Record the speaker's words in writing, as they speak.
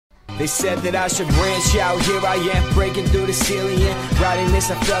They said that I should branch out, here I am, breaking through the ceiling. Writing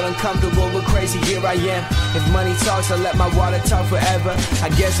this, I felt uncomfortable, but crazy, here I am. If money talks, I let my water talk forever. I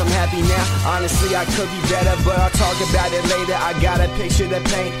guess I'm happy now, honestly I could be better, but I'll talk about it later. I got a picture to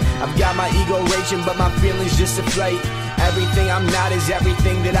paint, I've got my ego raging, but my feelings just deflate. Everything I'm not is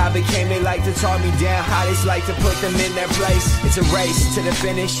everything that I became. They like to talk me down, how they like to put them in their place. It's a race to the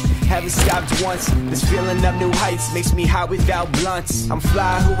finish, haven't stopped once. This feeling of new heights makes me hot without blunts. I'm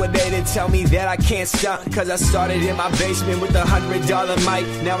fly, who are they to tell me that I can't stunt? Cause I started in my basement with a $100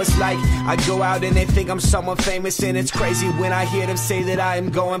 mic. Now it's like I go out and they think I'm someone famous, and it's crazy when I hear them say that I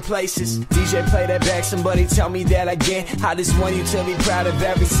am going places. DJ play that back, somebody tell me that again. I just want you to be proud of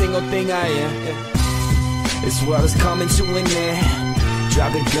every single thing I am. This world is coming to an end.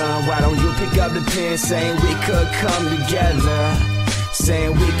 Drop the gun, why don't you pick up the pen? Saying we could come together,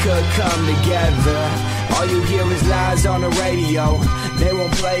 saying we could come together. All you hear is lies on the radio. They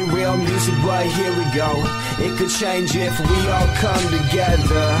won't play real music, but here we go. It could change if we all come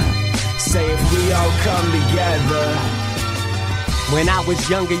together. Say if we all come together. When I was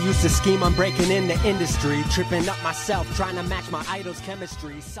younger, used to scheme on breaking in the industry, tripping up myself, trying to match my idol's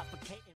chemistry, suffocating.